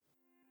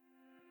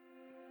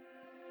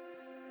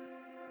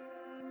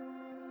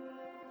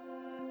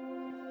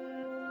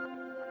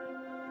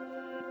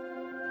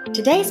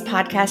Today's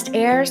podcast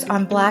airs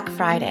on Black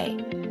Friday,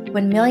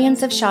 when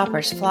millions of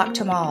shoppers flock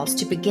to malls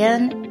to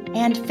begin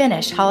and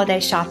finish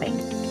holiday shopping.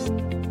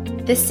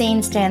 This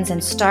scene stands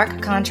in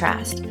stark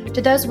contrast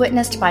to those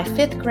witnessed by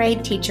 5th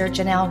grade teacher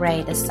Janelle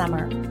Ray this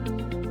summer.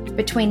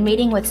 Between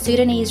meeting with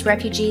Sudanese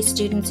refugee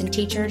students and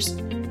teachers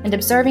and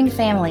observing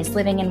families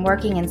living and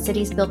working in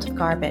cities built of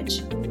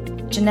garbage,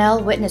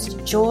 Janelle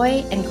witnessed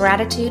joy and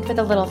gratitude for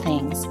the little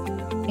things,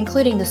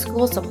 including the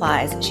school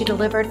supplies she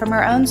delivered from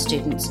her own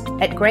students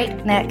at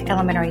Great Neck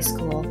Elementary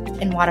School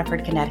in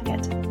Waterford,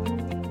 Connecticut.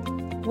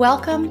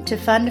 Welcome to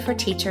Fund for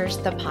Teachers,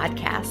 the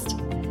podcast.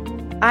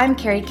 I'm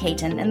Carrie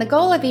Caton, and the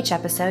goal of each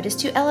episode is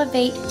to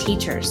elevate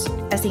teachers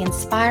as the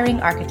inspiring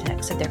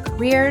architects of their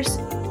careers,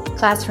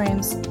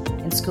 classrooms,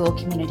 and school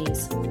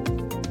communities.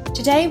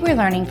 Today, we're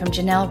learning from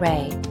Janelle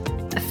Ray,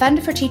 a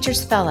Fund for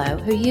Teachers fellow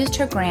who used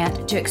her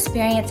grant to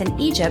experience in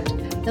Egypt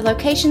the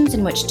locations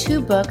in which 2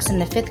 books in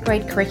the 5th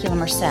grade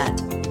curriculum are set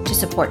to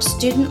support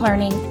student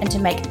learning and to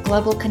make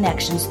global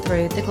connections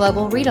through the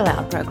Global Read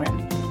Aloud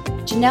program.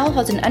 Janelle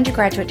holds an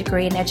undergraduate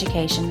degree in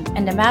education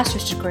and a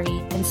master's degree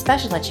in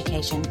special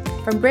education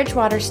from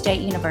Bridgewater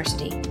State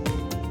University.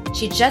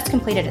 She just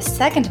completed a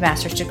second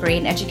master's degree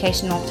in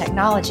educational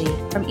technology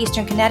from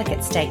Eastern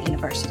Connecticut State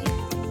University.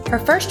 Her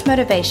first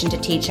motivation to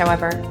teach,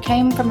 however,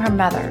 came from her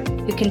mother,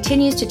 who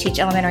continues to teach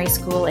elementary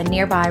school in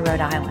nearby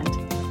Rhode Island.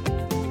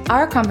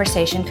 Our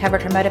conversation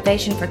covered her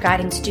motivation for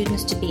guiding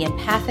students to be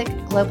empathic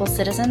global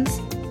citizens,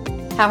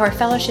 how her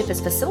fellowship is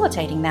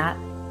facilitating that,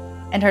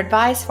 and her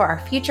advice for our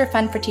future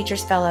Fund for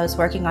Teachers fellows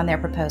working on their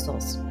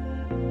proposals.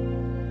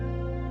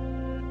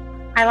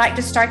 I like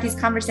to start these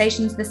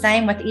conversations the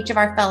same with each of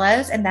our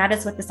fellows, and that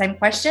is with the same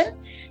question,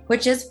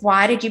 which is,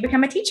 why did you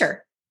become a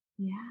teacher?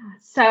 Yeah.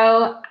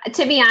 So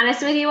to be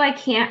honest with you, I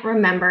can't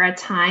remember a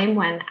time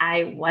when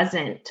I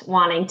wasn't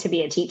wanting to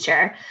be a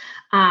teacher.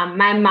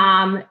 My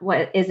mom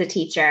is a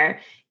teacher.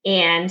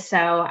 And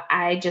so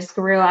I just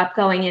grew up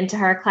going into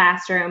her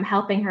classroom,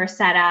 helping her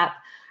set up,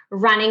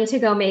 running to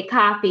go make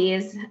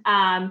copies.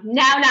 Now,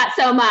 not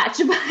so much,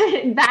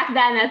 but back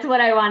then that's what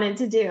I wanted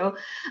to do.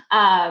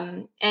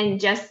 And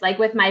just like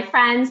with my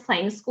friends,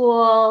 playing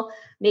school,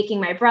 making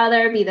my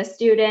brother be the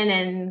student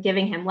and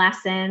giving him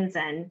lessons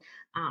and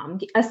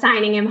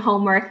assigning him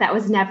homework that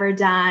was never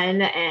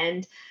done.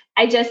 And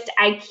I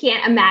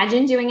can't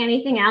imagine doing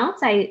anything else.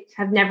 I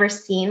have never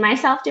seen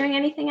myself doing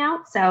anything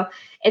else. So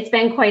it's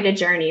been quite a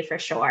journey for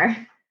sure.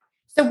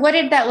 So what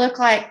did that look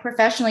like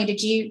professionally?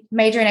 Did you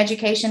major in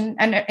education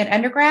in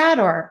undergrad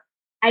or?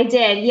 I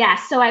did,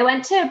 yes. So I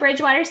went to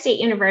Bridgewater State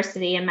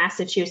University in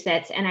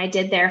Massachusetts, and I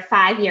did their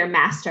 5-year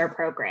master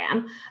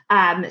program.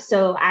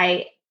 So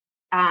I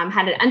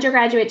had an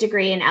undergraduate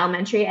degree in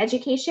elementary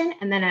education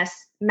and then a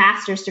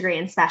master's degree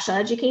in special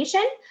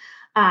education.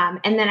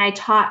 And then I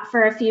taught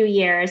for a few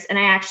years, and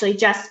I actually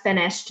just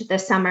finished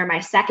this summer my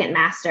second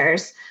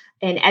master's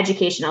in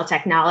educational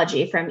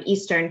technology from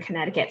Eastern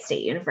Connecticut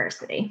State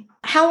University.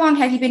 How long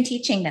have you been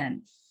teaching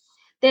then?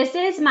 This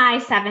is my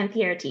 7th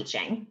year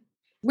teaching.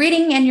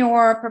 Reading in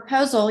your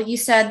proposal, you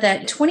said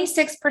that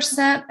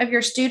 26% of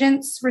your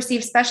students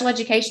receive special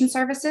education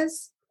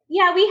services?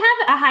 Yeah, we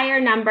have a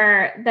higher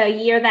number the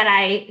year that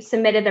I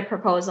submitted the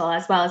proposal,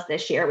 as well as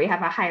this year. We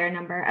have a higher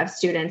number of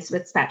students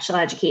with special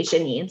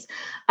education needs.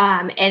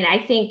 And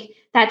I think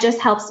that just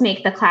helps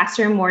make the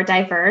classroom more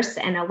diverse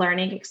and a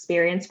learning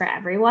experience for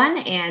everyone.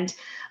 And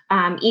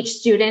each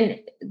student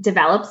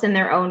develops in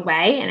their own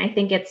way. And I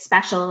think it's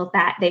special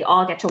that they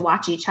all get to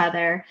watch each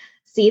other,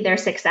 see their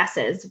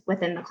successes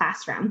within the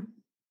classroom.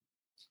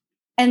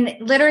 And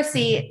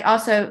literacy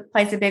also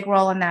plays a big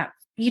role in that.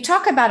 You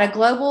talk about a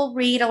global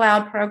read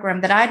aloud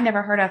program that I'd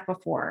never heard of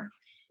before.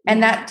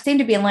 And that seemed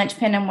to be a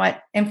linchpin in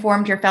what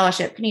informed your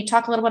fellowship. Can you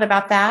talk a little bit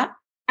about that?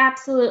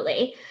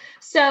 Absolutely.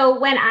 So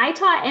when I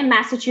taught in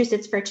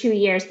Massachusetts for 2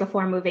 years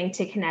before moving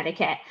to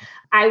Connecticut,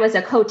 I was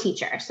a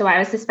co-teacher. So I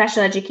was the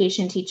special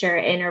education teacher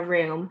in a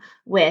room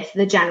with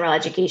the general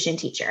education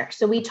teacher.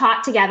 So we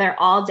taught together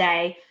all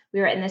day.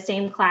 We were in the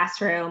same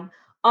classroom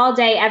all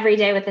day, every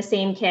day with the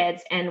same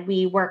kids, and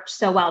we worked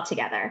so well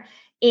together.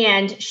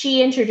 And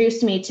she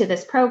introduced me to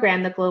this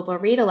program, the Global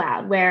Read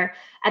Aloud, where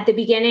at the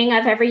beginning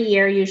of every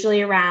year,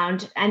 usually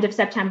around end of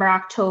September,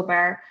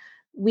 October,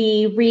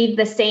 we read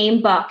the same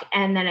book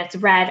and then it's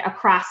read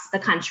across the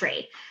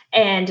country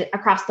and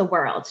across the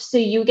world. So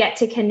you get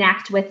to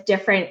connect with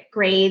different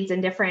grades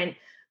and different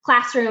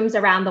classrooms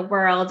around the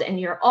world. And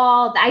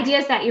the idea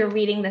is that you're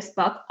reading this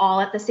book all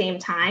at the same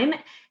time.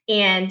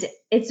 And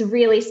it's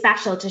really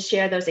special to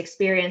share those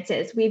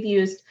experiences. We've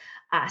used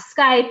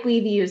Skype,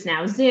 we've used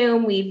now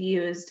Zoom, we've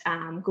used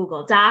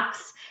Google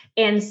Docs.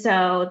 And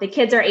so the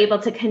kids are able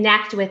to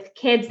connect with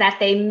kids that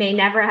they may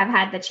never have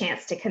had the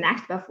chance to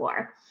connect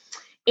before.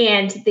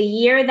 And the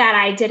year that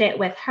I did it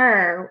with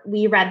her,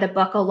 we read the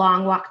book A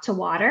Long Walk to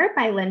Water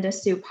by Linda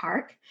Sue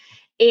Park.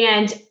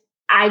 And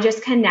I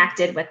just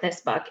connected with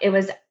this book. It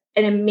was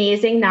an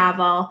amazing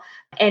novel.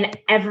 And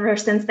ever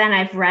since then,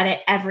 I've read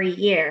it every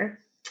year.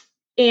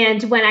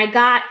 And when I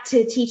got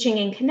to teaching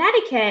in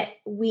Connecticut,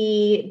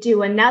 we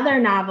do another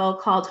novel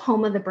called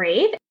Home of the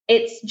Brave.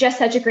 it's just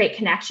such a great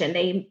connection.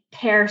 They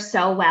pair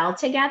so well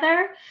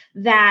together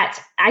that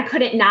I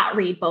couldn't not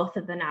read both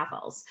of the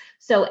novels.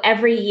 So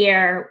every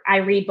year I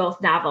read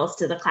both novels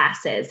to the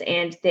classes,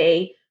 and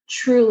they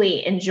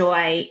truly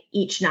enjoy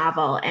each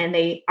novel, and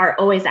they are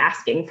always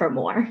asking for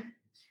more.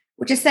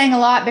 Which is saying a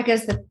lot,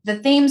 because the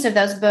themes of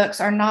those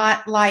books are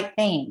not light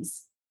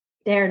themes.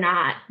 They're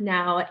not,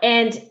 no.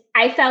 And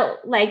I felt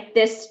like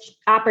this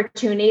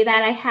opportunity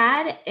that I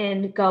had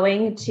in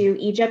going to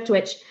Egypt,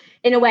 which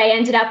in a way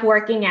ended up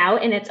working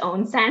out in its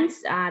own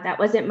sense. That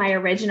wasn't my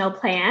original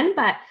plan,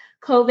 but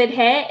COVID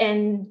hit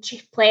and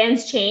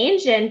plans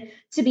changed. And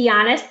to be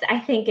honest, I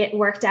think it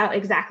worked out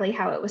exactly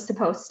how it was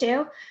supposed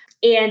to.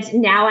 And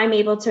now I'm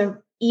able to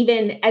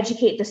even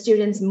educate the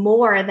students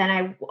more than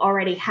I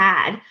already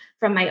had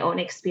from my own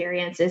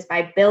experiences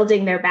by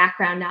building their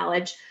background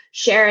knowledge,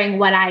 sharing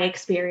what I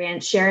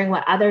experienced, sharing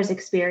what others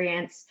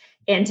experience,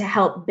 and to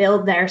help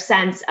build their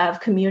sense of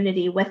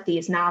community with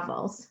these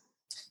novels.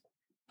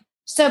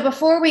 So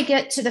before we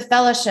get to the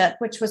fellowship,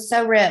 which was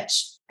so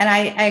rich, and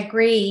I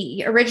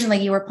agree, originally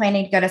you were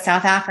planning to go to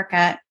South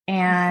Africa,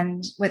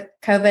 and with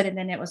COVID, and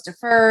then it was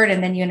deferred,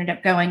 and then you ended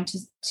up going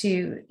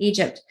to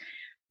Egypt.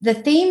 The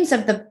themes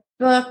of the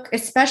book,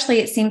 especially,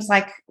 it seems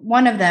like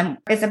one of them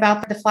is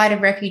about the flight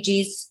of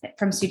refugees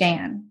from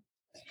Sudan.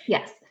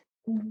 Yes.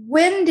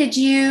 When did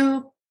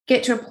you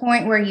get to a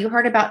point where you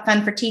heard about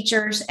Fun for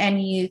Teachers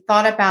and you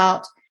thought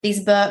about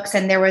these books,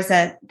 and there was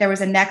a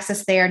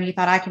nexus there, and you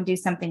thought, I can do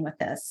something with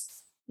this?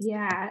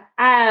 Yeah.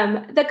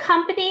 The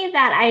company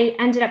that I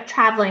ended up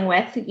traveling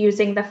with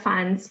using the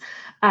funds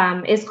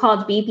is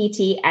called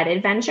BPT Ed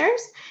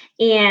Adventures,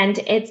 and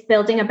it's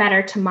Building a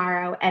Better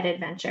Tomorrow Ed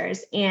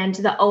Adventures. And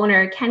the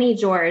owner, Kenny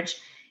George,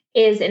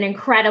 is an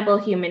incredible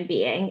human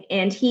being.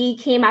 And he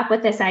came up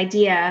with this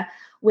idea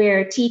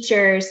where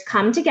teachers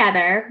come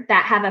together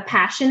that have a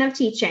passion of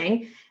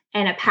teaching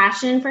and a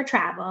passion for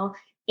travel,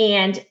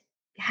 and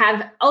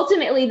have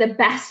ultimately the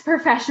best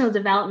professional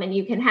development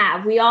you can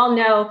have. We all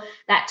know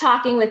that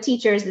talking with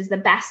teachers is the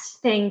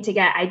best thing to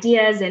get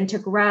ideas and to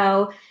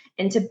grow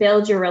and to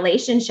build your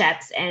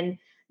relationships. And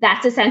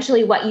that's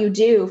essentially what you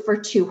do for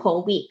 2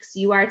 whole weeks.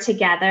 You are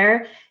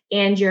together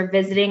and you're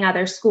visiting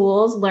other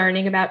schools,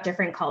 learning about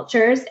different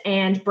cultures,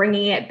 and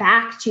bringing it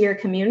back to your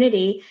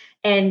community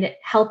and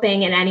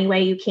helping in any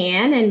way you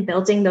can, and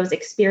building those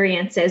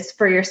experiences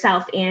for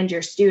yourself and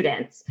your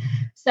students.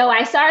 So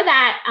I saw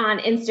that on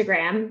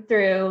Instagram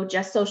through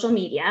just social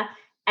media.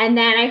 And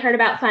then I heard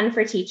about Fun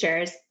for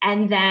Teachers.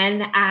 And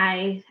then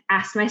I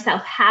asked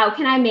myself, how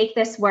can I make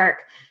this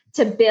work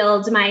to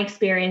build my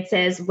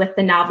experiences with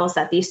the novels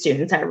that these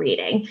students are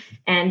reading?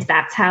 And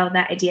that's how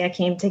the idea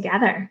came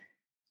together.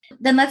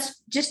 Then let's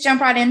just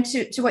jump right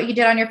into what you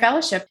did on your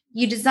fellowship.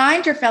 You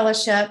designed your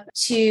fellowship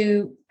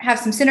to have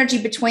some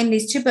synergy between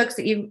these 2 books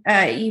that you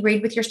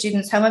read with your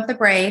students, Home of the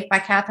Brave by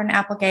Katherine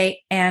Applegate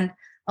and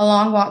A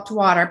Long Walk to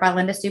Water by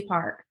Linda Sue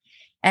Park.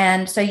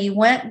 And so you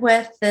went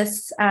with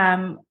this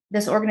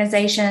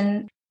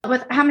organization.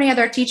 With how many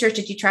other teachers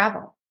did you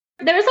travel?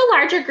 There was a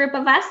larger group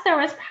of us. There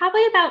was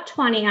probably about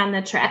 20 on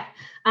the trip.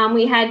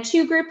 We had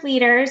 2 group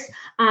leaders.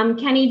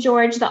 Kenny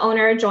George, the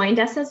owner, joined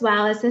us as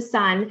well as his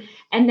son.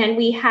 And then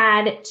we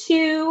had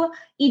 2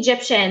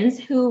 Egyptians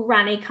who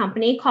run a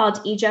company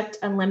called Egypt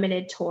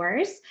Unlimited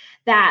Tours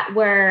that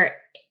were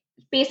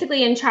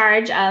basically in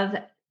charge of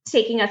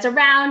taking us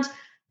around,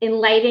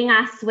 enlightening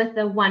us with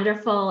the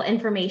wonderful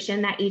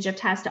information that Egypt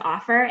has to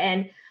offer.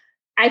 And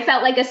I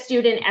felt like a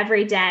student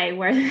every day,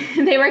 where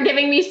they were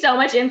giving me so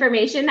much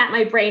information that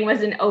my brain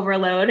was in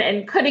overload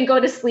and couldn't go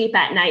to sleep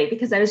at night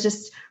because I was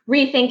just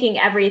rethinking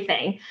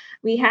everything.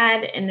 We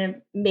had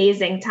an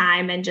amazing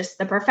time, and just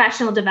the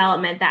professional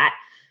development that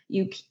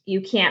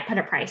you can't put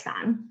a price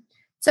on.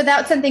 So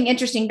that's something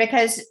interesting,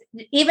 because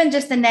even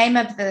just the name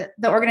of the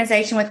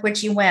organization with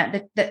which you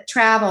went, the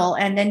travel,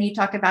 and then you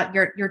talked about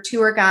your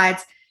tour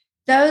guides,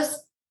 those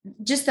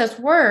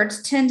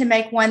words tend to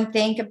make one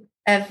think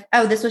of,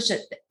 oh, this was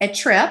just a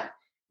trip,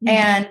 mm-hmm.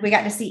 and we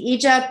got to see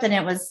Egypt, and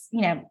it was,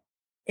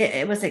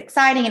 it was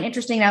exciting and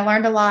interesting. And I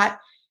learned a lot,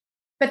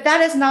 but that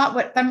is not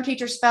what Fun for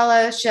Teachers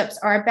fellowships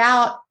are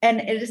about. And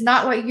it is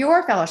not what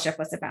your fellowship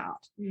was about.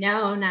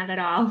 No, not at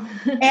all.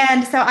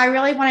 And so I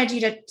really wanted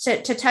you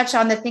to touch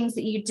on the things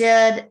that you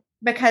did,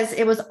 because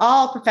it was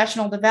all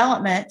professional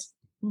development,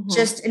 mm-hmm.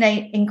 just in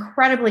an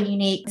incredibly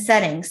unique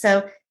setting.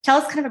 So tell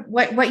us kind of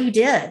what you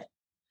did.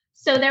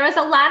 So there was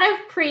a lot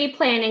of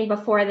pre-planning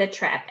before the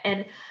trip.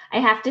 And I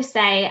have to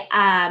say,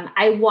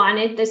 I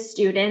wanted the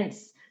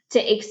students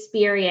to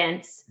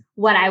experience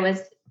what I was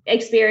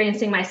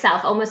experiencing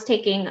myself, almost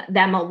taking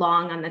them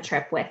along on the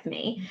trip with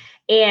me.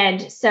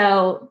 And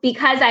so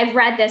because I've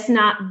read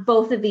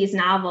both of these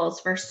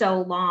novels for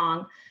so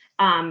long,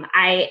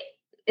 I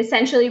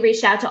essentially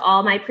reached out to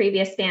all my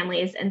previous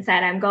families and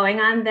said, I'm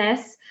going on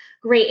this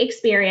great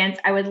experience.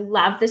 I would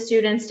love the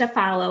students to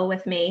follow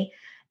with me.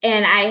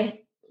 And I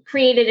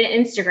created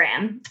an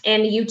Instagram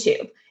and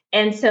YouTube.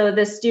 And so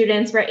the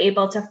students were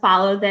able to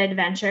follow the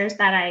adventures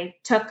that I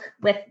took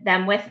with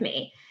them with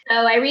me. So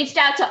I reached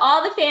out to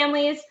all the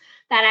families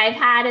that I've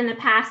had in the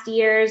past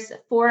years,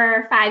 4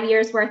 or 5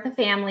 years worth of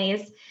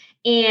families,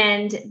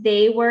 and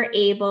they were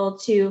able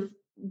to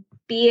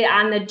be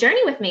on the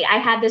journey with me. I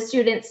had the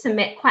students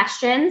submit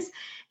questions.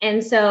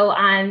 And so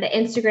on the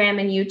Instagram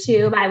and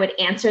YouTube, I would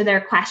answer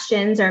their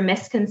questions or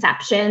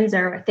misconceptions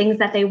or things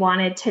that they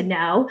wanted to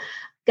know.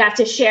 Got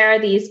to share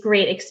these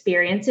great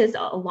experiences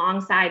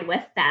alongside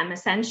with them,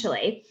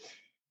 essentially.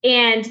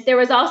 And there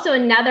was also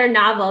another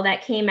novel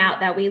that came out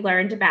that we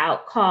learned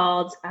about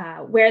called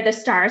Where the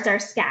Stars Are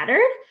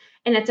Scattered.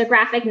 And it's a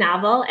graphic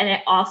novel, and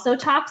it also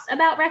talks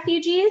about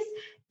refugees.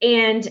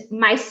 And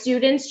my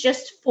students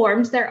just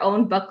formed their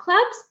own book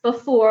clubs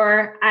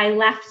before I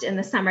left in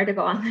the summer to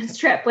go on this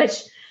trip,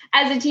 which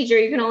as a teacher,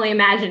 you can only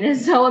imagine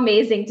is so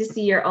amazing to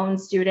see your own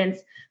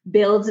students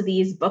build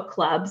these book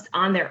clubs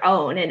on their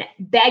own and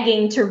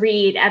begging to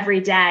read every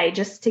day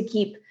just to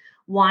keep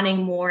wanting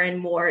more and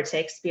more to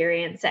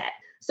experience it.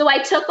 So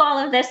I took all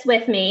of this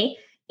with me,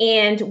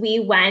 and we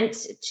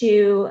went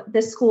to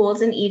the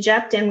schools in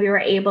Egypt, and we were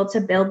able to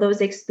build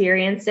those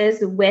experiences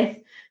with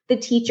the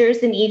teachers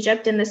in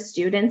Egypt and the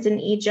students in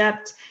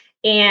Egypt.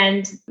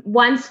 And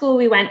one school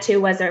we went to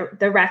was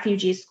the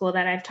refugee school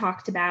that I've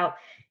talked about.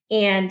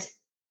 And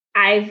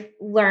I've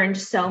learned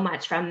so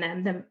much from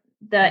them.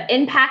 The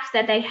impact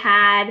that they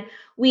had.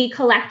 We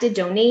collected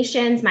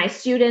donations. My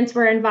students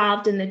were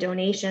involved in the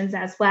donations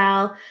as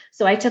well.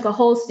 So I took a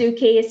whole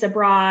suitcase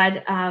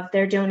abroad of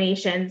their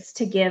donations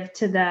to give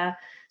to the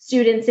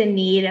students in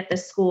need at the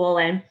school.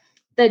 And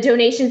the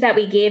donations that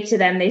we gave to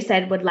them, they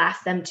said would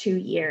last them 2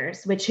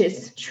 years, which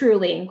is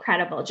truly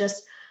incredible.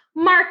 Just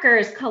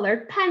markers,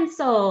 colored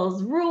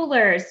pencils,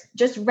 rulers,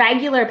 just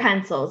regular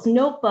pencils,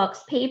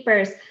 notebooks,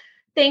 papers,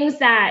 things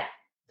that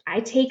I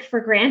take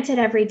for granted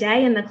every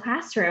day in the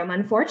classroom,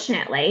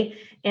 unfortunately,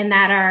 and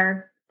that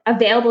are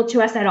available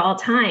to us at all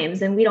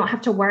times. And we don't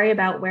have to worry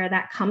about where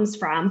that comes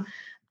from.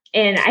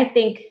 And I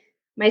think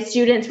my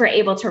students were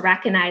able to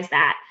recognize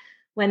that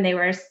when they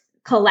were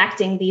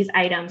collecting these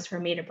items for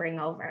me to bring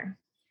over.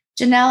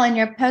 Janelle, in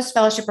your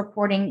post-fellowship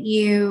reporting,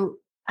 you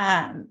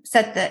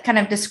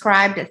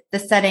described the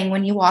setting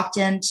when you walked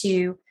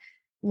into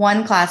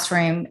one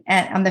classroom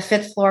on the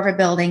 5th floor of a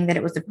building, that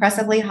it was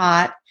oppressively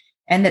hot,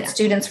 and that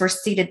students were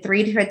seated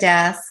 3 to a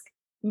desk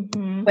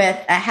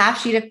with a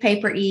half sheet of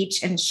paper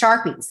each and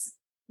Sharpies.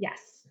 Yes,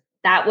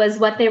 that was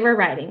what they were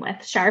writing with,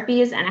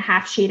 Sharpies and a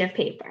half sheet of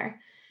paper.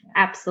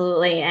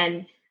 Absolutely.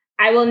 And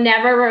I will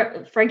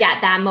never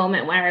forget that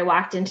moment when I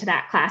walked into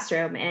that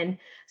classroom, and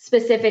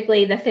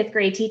specifically the 5th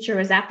grade teacher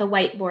was at the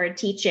whiteboard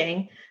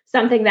teaching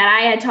something that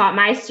I had taught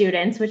my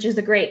students, which is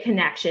a great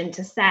connection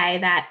to say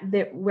that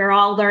we're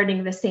all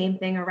learning the same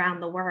thing around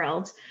the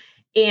world.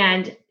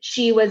 And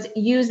she was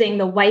using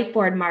the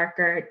whiteboard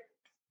marker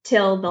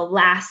till the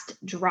last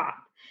drop.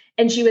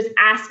 And she was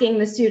asking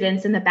the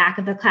students in the back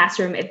of the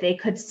classroom if they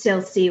could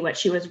still see what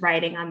she was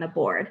writing on the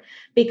board,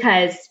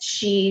 because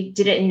she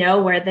didn't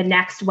know where the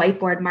next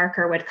whiteboard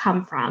marker would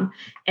come from.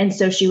 And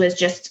so she was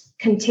just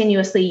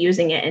continuously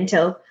using it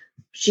until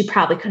she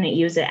probably couldn't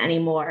use it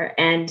anymore.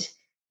 And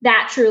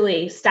that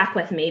truly stuck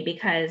with me,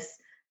 because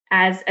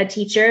as a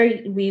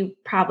teacher, we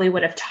probably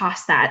would have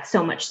tossed that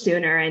so much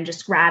sooner and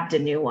just grabbed a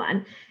new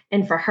one.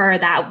 And for her,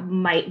 that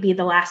might be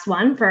the last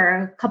one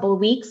for a couple of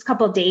weeks,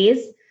 couple of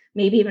days,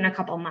 maybe even a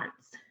couple of months.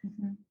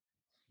 Mm-hmm.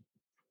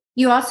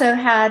 You also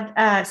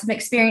had some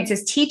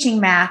experiences teaching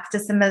math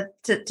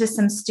to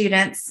some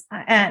students.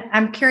 And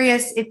I'm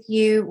curious if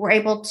you were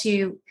able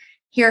to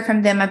hear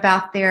from them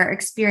about their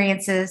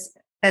experiences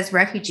as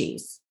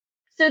refugees.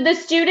 So the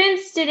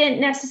students didn't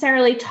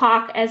necessarily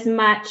talk as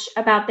much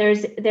about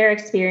their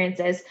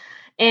experiences.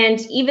 And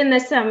even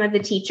some of the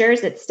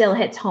teachers, it still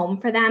hits home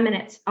for them. And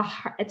it's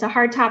a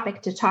hard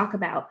topic to talk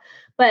about.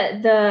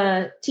 But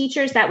the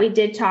teachers that we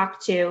did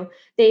talk to,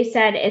 they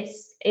said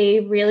it's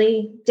a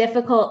really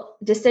difficult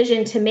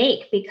decision to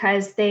make,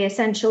 because they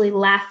essentially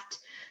left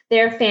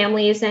their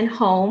families and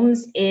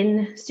homes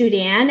in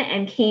Sudan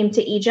and came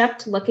to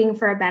Egypt looking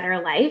for a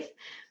better life.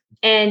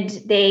 And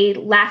they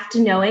left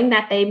knowing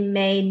that they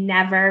may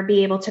never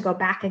be able to go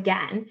back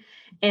again.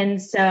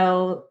 And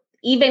so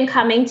even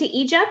coming to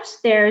Egypt,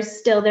 there's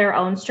still their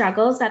own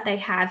struggles that they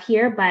have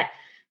here, but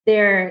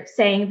they're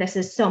saying this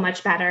is so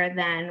much better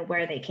than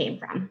where they came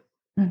from.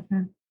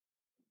 Mm-hmm.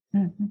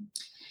 Mm-hmm.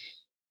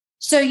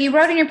 So you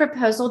wrote in your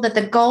proposal that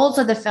the goals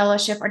of the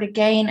fellowship are to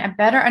gain a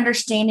better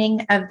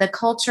understanding of the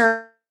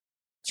culture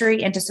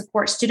and to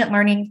support student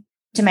learning,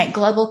 to make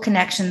global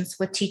connections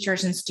with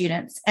teachers and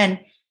students. And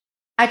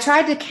I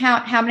tried to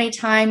count how many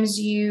times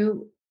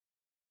you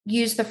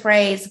use the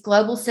phrase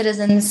global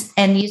citizens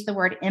and use the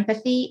word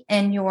empathy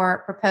in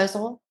your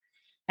proposal,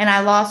 and I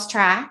lost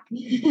track.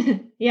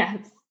 Yes.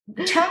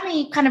 Tell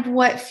me kind of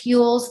what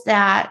fuels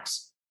that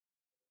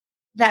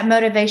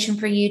motivation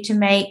for you to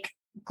make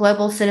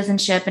global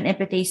citizenship and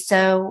empathy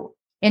so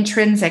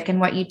intrinsic in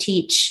what you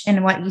teach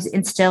and what you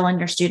instill in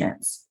your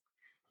students.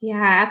 Yeah,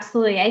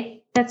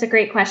 absolutely. That's a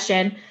great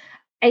question.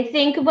 I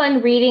think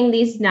when reading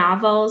these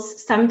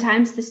novels,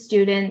 sometimes the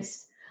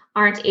students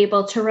aren't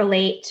able to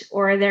relate,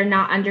 or they're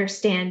not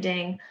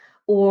understanding,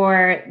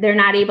 or they're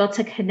not able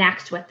to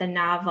connect with the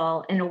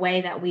novel in a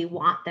way that we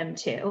want them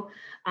to.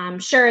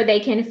 Sure,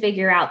 they can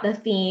figure out the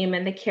theme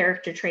and the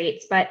character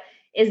traits, but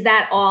is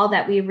that all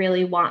that we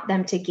really want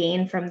them to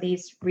gain from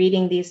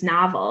reading these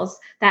novels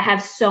that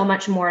have so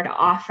much more to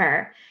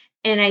offer?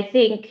 And I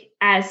think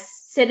as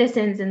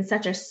citizens in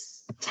such a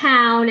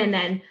town, and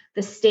then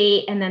the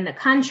state, and then the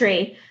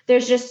country,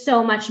 there's just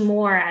so much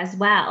more as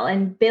well.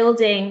 And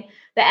building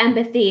the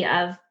empathy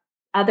of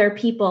other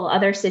people,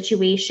 other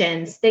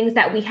situations, things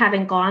that we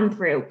haven't gone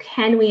through.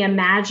 Can we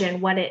imagine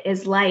what it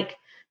is like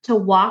to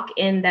walk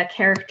in the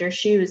character's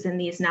shoes in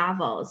these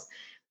novels?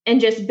 And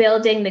just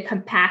building the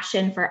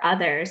compassion for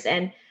others.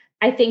 And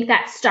I think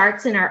that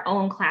starts in our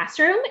own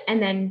classroom,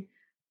 and then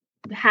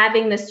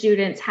having the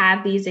students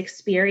have these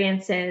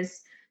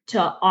experiences to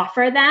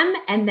offer them,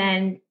 and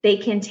then they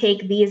can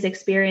take these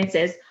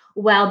experiences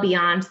well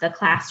beyond the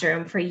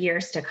classroom for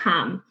years to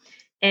come.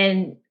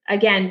 And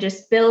again,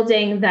 just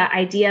building the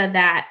idea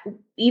that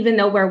even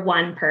though we're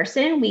one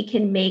person, we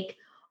can make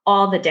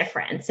all the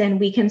difference, and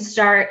we can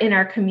start in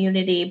our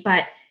community,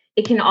 but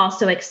it can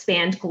also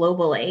expand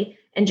globally.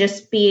 And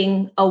just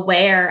being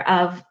aware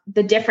of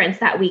the difference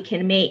that we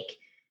can make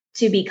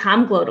to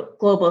become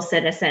global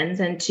citizens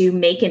and to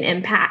make an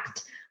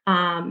impact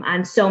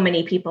on so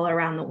many people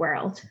around the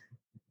world.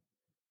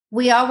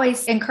 We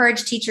always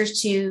encourage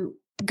teachers to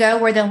go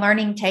where the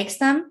learning takes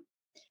them.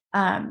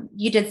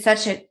 You did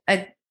such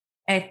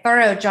a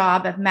thorough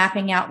job of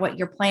mapping out what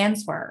your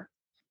plans were.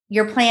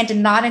 Your plan did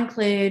not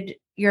include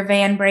your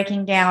van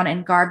breaking down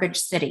in Garbage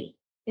City.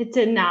 It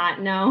did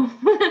not, no.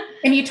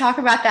 Can you talk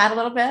about that a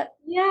little bit?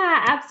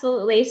 Yeah,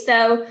 absolutely.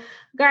 So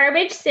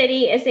Garbage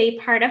City is a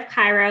part of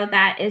Cairo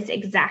that is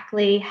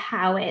exactly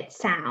how it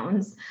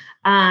sounds.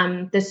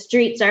 The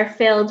streets are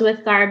filled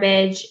with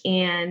garbage,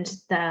 and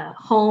the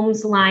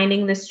homes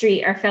lining the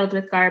street are filled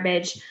with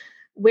garbage.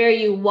 Where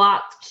you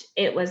walked,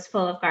 it was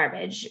full of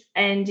garbage.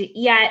 And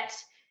yet,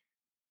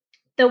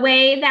 the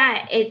way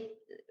that it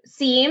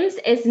seems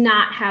is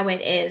not how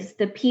it is.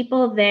 The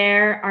people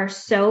there are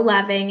so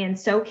loving and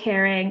so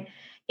caring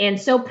and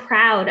so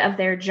proud of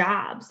their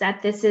jobs,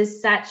 that this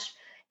is such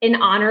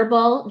an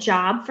honorable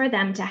job for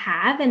them to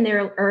have, and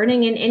they're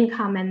earning an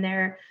income, and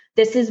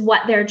this is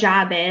what their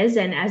job is.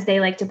 And as they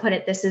like to put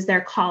it, this is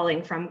their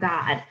calling from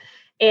God.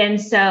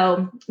 And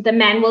so the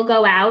men will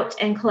go out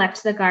and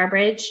collect the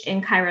garbage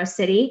in Cairo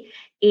City,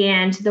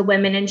 and the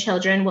women and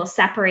children will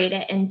separate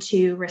it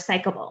into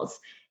recyclables.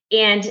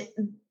 And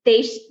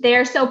they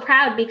are so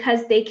proud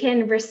because they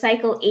can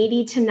recycle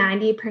 80 to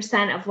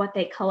 90% of what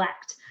they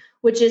collect,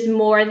 which is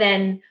more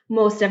than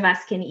most of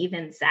us can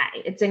even say.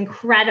 It's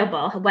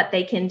incredible what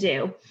they can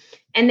do.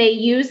 And they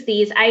use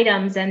these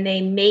items and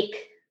they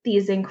make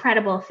these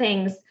incredible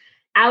things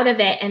out of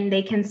it, and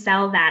they can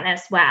sell that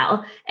as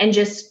well and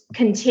just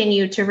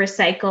continue to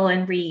recycle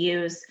and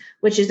reuse,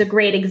 which is a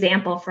great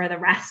example for the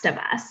rest of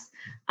us.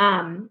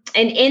 And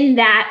in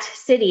that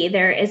city,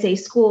 there is a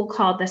school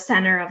called the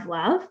Center of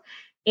Love.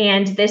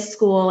 And this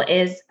school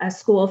is a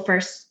school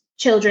for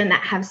children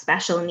that have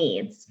special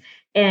needs.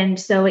 And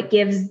so it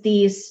gives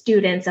these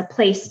students a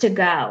place to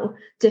go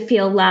to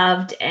feel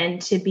loved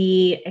and to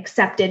be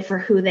accepted for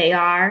who they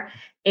are,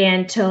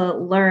 and to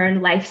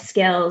learn life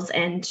skills,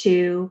 and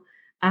to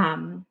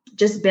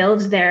just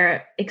build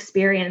their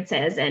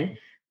experiences. And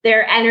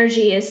their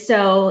energy is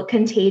so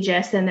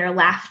contagious, and their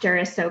laughter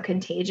is so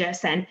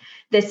contagious. And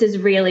this is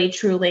really,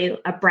 truly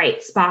a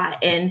bright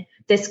spot in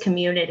this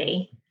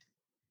community.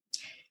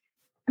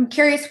 I'm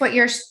curious what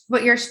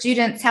your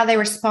students, how they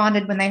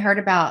responded when they heard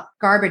about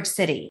Garbage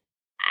City.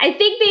 I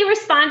think they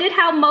responded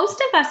how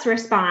most of us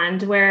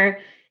respond,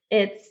 where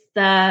it's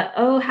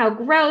oh, how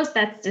gross,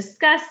 that's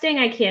disgusting,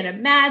 I can't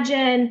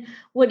imagine.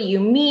 What do you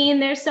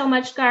mean there's so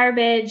much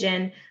garbage?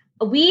 And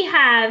we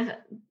have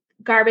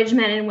garbage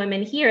men and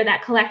women here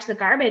that collect the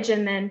garbage,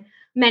 and then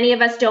many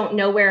of us don't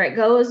know where it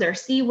goes or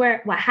see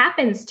what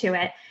happens to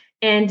it.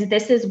 And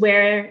this is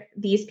where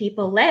these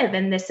people live,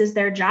 and this is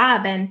their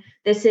job, and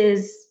this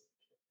is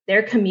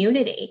their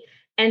community.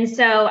 And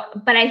so,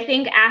 but I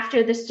think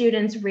after the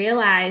students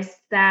realize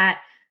that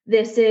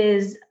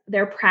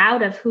they're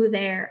proud of who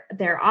they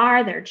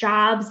are, their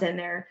jobs,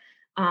 and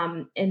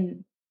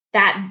and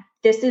that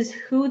this is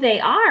who they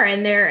are,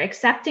 and they're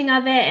accepting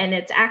of it. And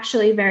it's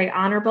actually very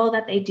honorable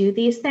that they do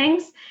these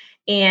things.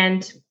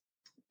 And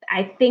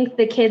I think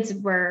the kids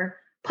were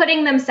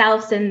putting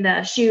themselves in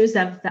the shoes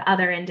of the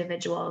other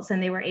individuals,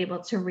 and they were able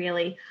to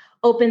really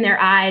open their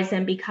eyes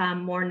and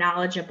become more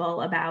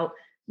knowledgeable about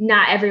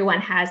not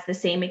everyone has the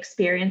same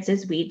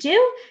experiences we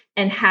do,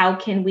 and how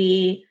can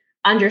we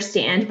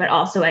understand but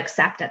also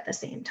accept at the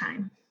same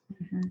time.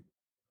 Mm-hmm.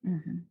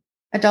 Mm-hmm.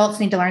 Adults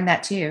need to learn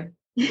that too.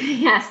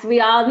 Yes,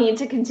 we all need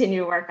to continue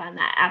to work on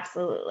that.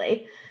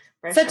 Absolutely.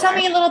 So tell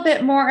me a little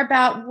bit more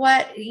about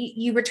what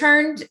you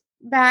returned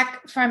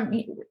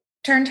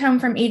home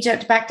from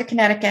Egypt back to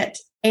Connecticut,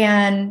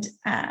 and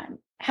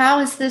how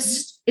is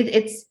this?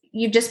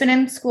 You've just been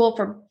in school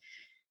for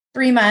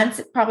 3 months,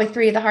 probably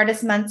 3 of the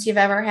hardest months you've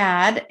ever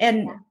had.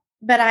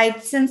 But I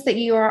sense that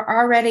you are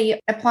already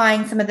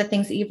applying some of the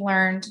things that you've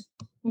learned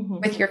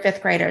with your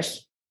fifth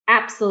graders?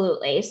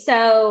 Absolutely.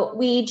 So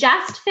we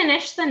just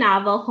finished the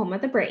novel Home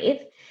of the Brave,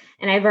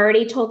 and I've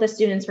already told the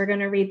students we're going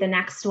to read the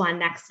next one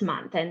next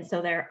month. And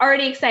so they're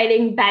already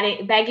excited,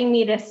 begging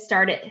me to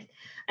start it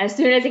as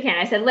soon as I can.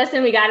 I said,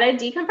 listen, we got to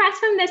decompress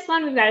from this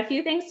one. We've got a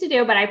few things to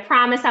do, but I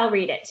promise I'll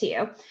read it to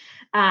you.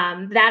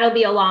 That'll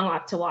be a long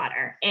walk to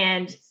water.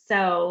 And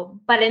so,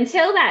 but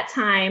until that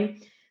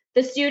time,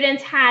 the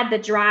students had the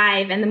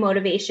drive and the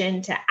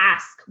motivation to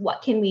ask,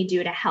 what can we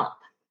do to help?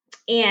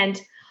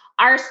 And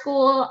our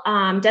school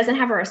doesn't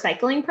have a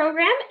recycling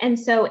program. And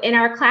so in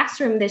our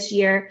classroom this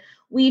year,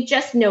 we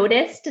just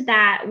noticed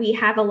that we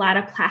have a lot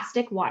of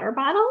plastic water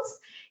bottles.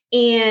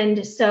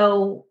 And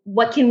so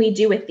what can we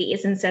do with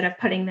these instead of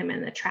putting them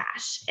in the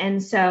trash?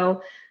 And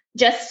so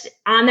just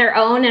on their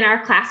own in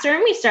our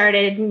classroom, we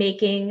started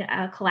making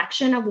a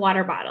collection of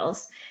water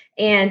bottles.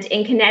 And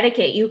in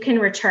Connecticut, you can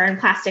return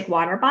plastic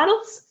water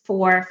bottles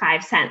for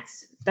 5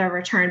 cents, the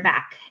return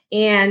back.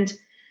 And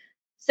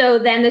so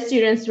then the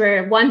students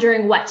were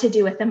wondering what to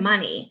do with the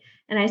money.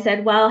 And I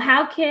said, well,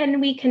 how can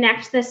we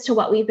connect this to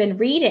what we've been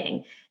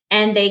reading?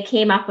 And they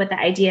came up with the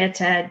idea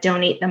to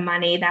donate the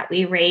money that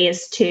we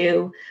raised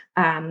to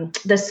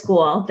the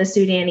school, the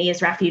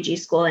Sudanese refugee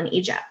school in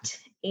Egypt.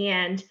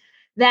 And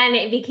then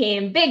it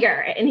became bigger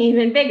and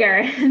even bigger,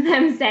 and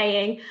them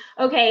saying,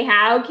 okay,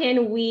 how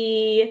can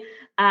we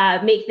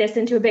make this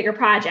into a bigger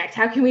project?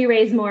 How can we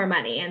raise more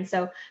money? And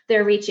so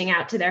they're reaching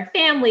out to their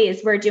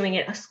families. We're doing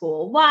it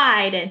school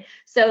wide. And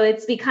so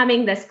it's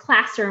becoming this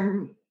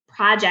classroom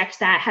project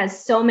that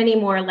has so many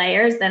more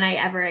layers than I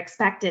ever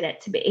expected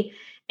it to be.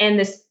 And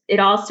it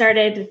all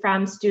started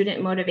from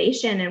student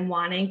motivation and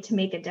wanting to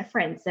make a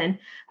difference. And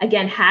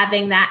again,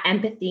 having that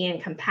empathy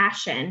and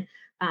compassion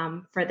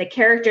for the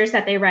characters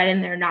that they read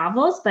in their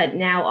novels, but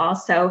now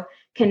also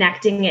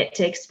connecting it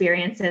to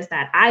experiences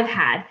that I've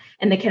had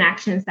and the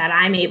connections that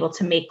I'm able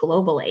to make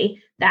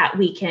globally that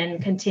we can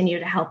continue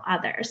to help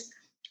others.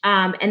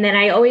 And then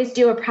I always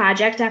do a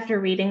project after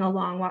reading A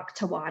Long Walk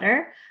to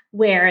Water,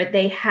 where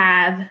they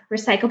have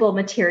recyclable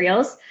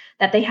materials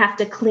that they have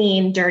to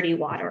clean dirty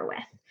water with.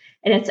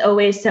 And it's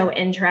always so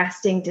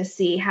interesting to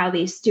see how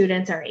these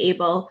students are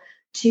able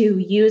to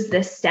use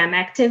this STEM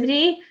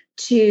activity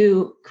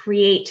to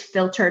create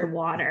filtered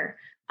water.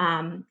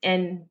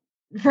 And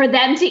for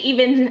them to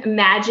even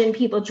imagine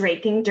people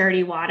drinking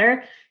dirty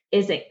water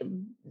is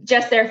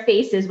just their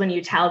faces when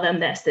you tell them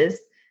this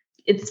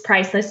it's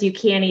priceless. You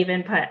can't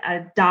even put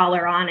a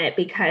dollar on it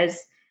because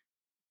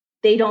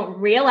they don't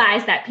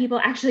realize that people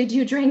actually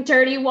do drink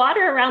dirty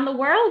water around the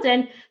world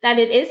and that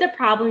it is a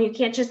problem. You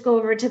can't just go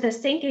over to the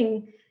sink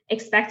and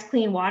expect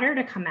clean water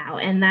to come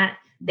out, and that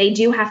they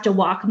do have to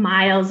walk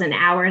miles and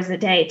hours a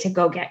day to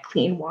go get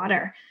clean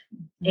water.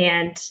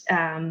 And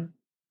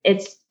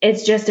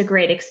it's just a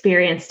great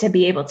experience to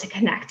be able to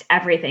connect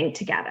everything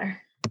together.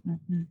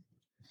 Mm-hmm.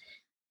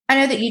 I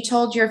know that you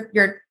told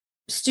your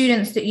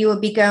students that you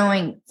would be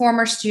going,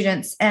 former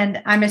students,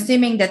 and I'm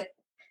assuming that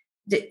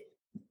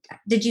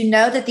did you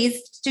know that these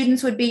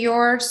students would be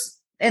yours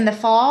in the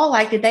fall?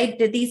 Like,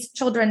 did these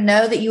children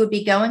know that you would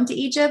be going to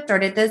Egypt, or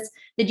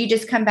did you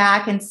just come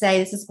back and say,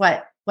 this is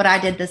what I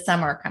did this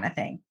summer kind of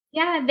thing?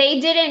 Yeah, they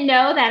didn't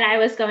know that I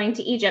was going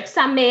to Egypt.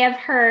 Some may have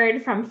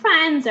heard from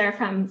friends or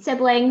from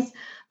siblings,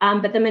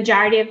 but the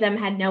majority of them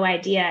had no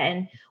idea.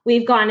 And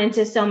we've gone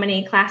into so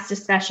many class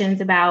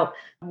discussions about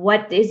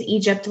what is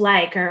Egypt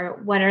like, or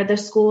what are the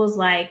schools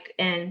like,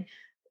 and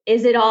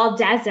is it all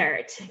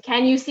desert?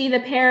 Can you see the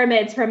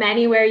pyramids from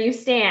anywhere you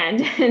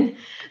stand? And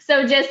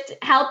so just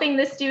helping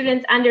the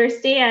students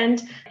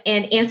understand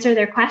and answer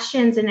their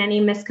questions and any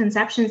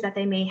misconceptions that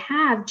they may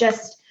have,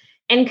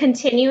 and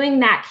continuing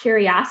that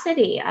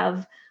curiosity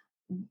of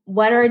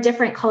what are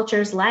different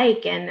cultures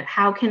like and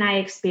how can I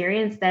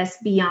experience this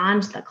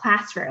beyond the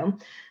classroom,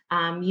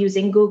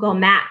 using Google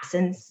Maps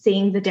and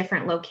seeing the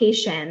different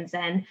locations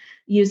and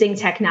using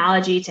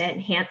technology to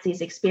enhance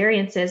these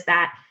experiences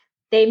that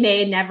they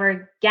may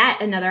never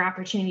get another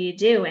opportunity to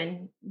do,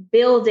 and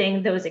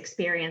building those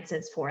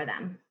experiences for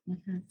them.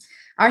 Mm-hmm.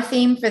 Our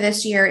theme for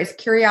this year is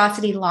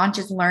Curiosity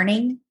Launches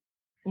Learning.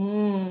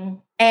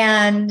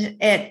 And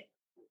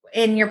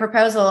in your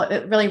proposal,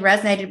 it really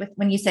resonated with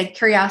when you said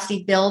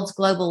curiosity builds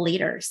global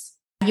leaders.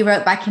 You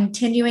wrote, by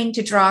continuing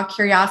to draw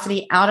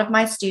curiosity out of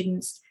my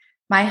students,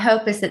 my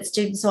hope is that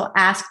students will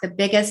ask the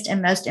biggest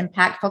and most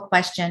impactful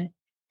question,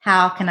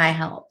 how can I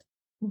help?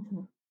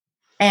 Mm-hmm.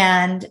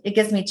 And it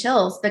gives me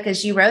chills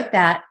because you wrote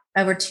that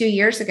over 2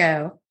 years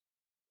ago.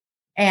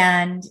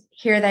 And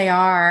here they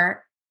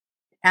are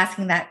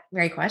asking that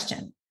very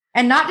question.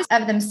 And not just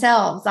of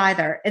themselves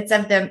either. It's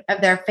of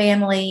their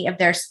family, of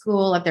their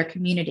school, of their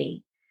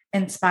community.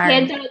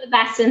 Inspiring. Kids are the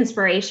best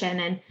inspiration,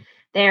 and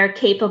they're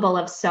capable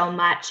of so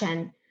much.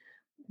 And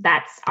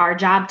that's our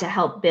job, to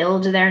help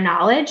build their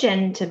knowledge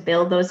and to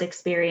build those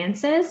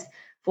experiences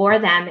for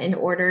them in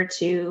order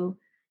to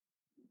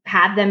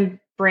have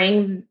them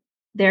bring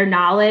their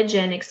knowledge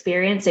and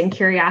experience and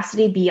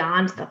curiosity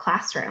beyond the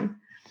classroom.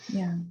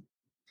 Yeah.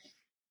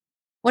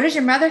 What does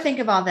your mother think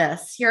of all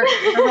this? Your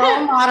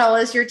role model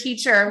is your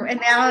teacher, and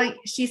now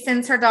she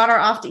sends her daughter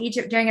off to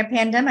Egypt during a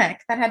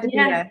pandemic. That had to be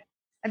a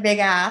big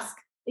ask.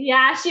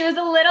 Yeah, she was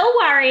a little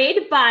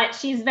worried, but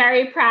she's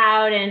very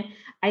proud. And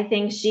I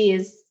think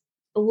she's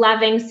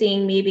loving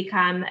seeing me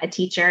become a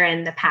teacher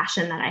and the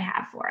passion that I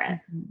have for it.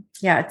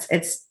 Yeah,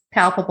 it's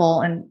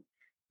palpable and,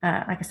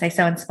 like I say,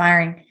 so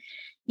inspiring.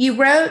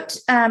 You wrote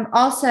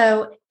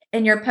also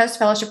in your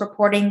post-fellowship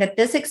reporting that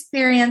this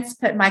experience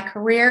put my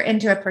career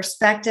into a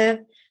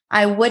perspective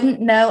I wouldn't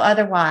know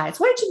otherwise.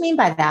 What did you mean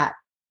by that?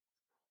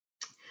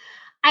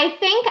 I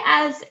think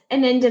as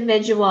an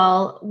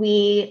individual,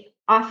 we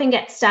often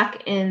get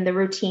stuck in the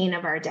routine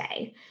of our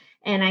day.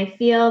 And I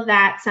feel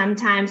that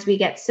sometimes we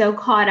get so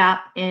caught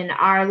up in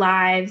our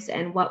lives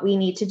and what we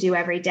need to do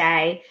every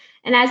day.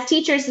 And as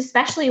teachers,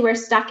 especially, we're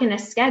stuck in a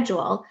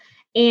schedule.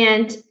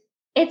 And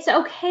it's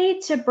okay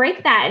to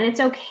break that. And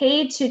it's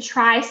okay to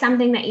try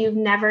something that you've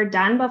never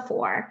done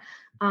before.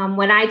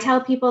 When I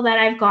tell people that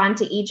I've gone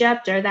to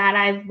Egypt or that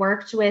I've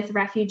worked with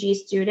refugee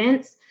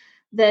students,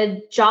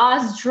 the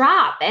jaws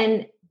drop.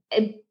 And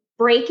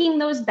breaking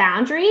those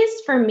boundaries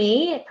for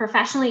me,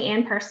 professionally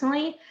and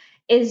personally,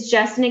 is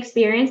just an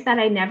experience that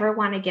I never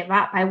want to give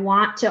up. I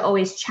want to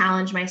always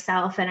challenge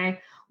myself. And I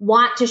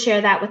want to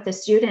share that with the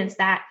students,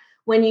 that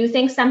when you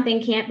think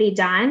something can't be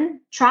done,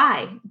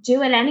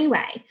 do it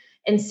anyway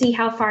and see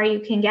how far you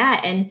can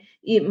get. And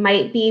it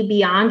might be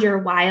beyond your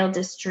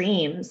wildest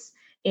dreams,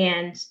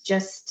 and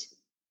just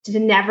to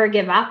never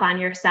give up on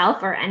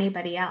yourself or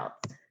anybody else.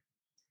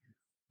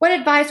 What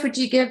advice would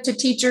you give to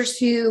teachers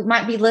who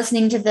might be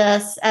listening to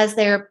this as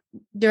they're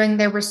doing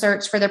their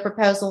research for their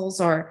proposals,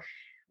 or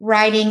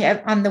writing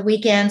on the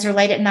weekends or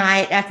late at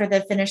night after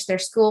they've finished their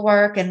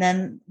schoolwork and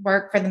then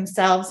work for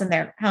themselves in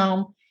their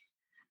home?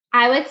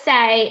 I would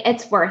say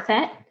it's worth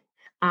it.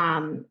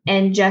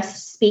 And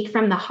just speak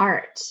from the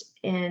heart.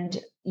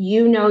 And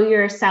you know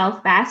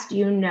yourself best.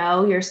 You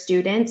know your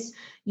students.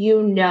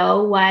 You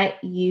know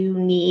what you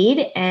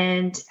need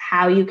and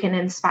how you can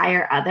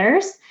inspire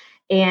others.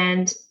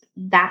 And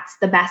that's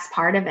the best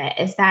part of it,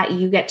 is that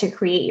you get to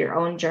create your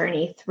own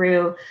journey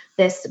through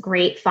this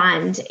great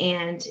fund,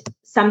 and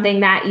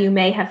something that you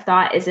may have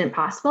thought isn't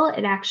possible,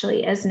 it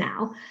actually is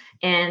now.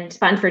 And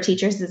Fund for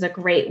Teachers is a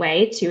great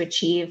way to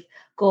achieve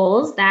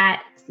goals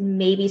that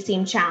maybe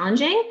seem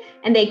challenging,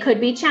 and they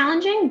could be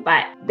challenging,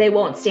 but they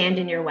won't stand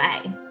in your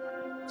way.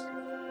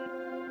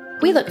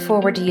 We look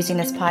forward to using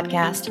this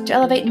podcast to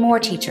elevate more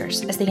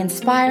teachers as the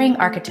inspiring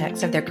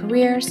architects of their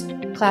careers,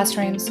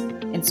 classrooms,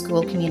 and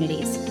school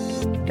communities.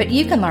 But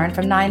you can learn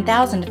from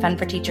 9,000 Fund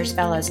for Teachers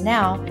fellows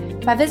now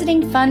by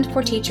visiting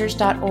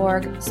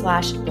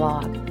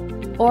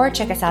fundforteachers.org/blog, or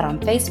check us out on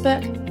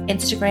Facebook,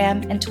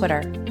 Instagram, and Twitter.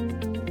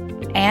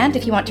 And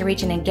if you want to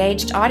reach an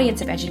engaged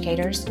audience of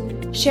educators,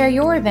 share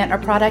your event or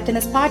product in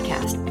this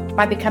podcast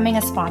by becoming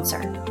a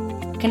sponsor.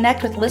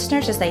 Connect with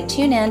listeners as they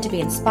tune in to be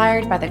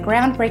inspired by the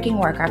groundbreaking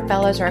work our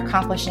fellows are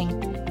accomplishing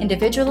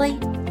individually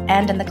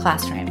and in the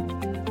classroom.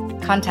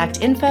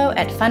 Contact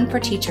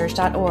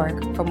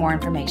info@fundforteachers.org for more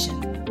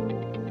information.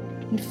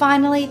 And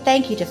finally,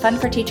 thank you to Fund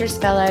for Teachers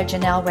fellow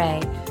Janelle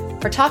Ray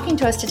for talking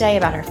to us today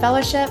about her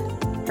fellowship,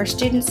 her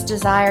students'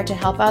 desire to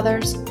help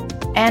others,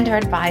 and her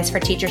advice for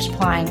teachers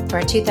applying for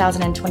a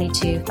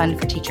 2022 Fund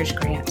for Teachers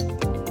grant.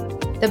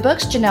 The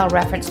books Janelle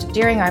referenced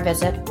during our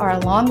visit are A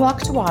Long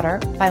Walk to Water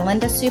by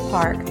Linda Sue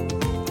Park,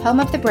 Home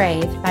of the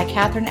Brave by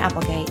Catherine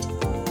Applegate,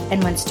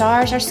 and When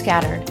Stars Are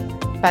Scattered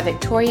by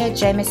Victoria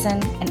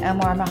Jamieson and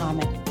Omar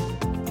Muhammad.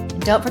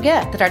 And don't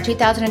forget that our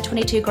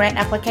 2022 grant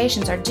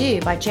applications are due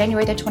by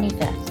January the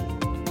 25th.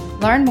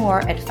 Learn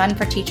more at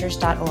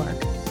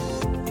fundforteachers.org.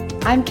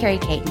 I'm Carrie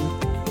Caton.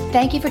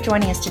 Thank you for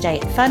joining us today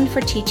at Fund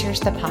for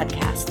Teachers, the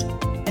podcast.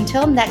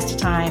 Until next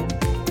time,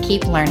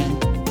 keep learning.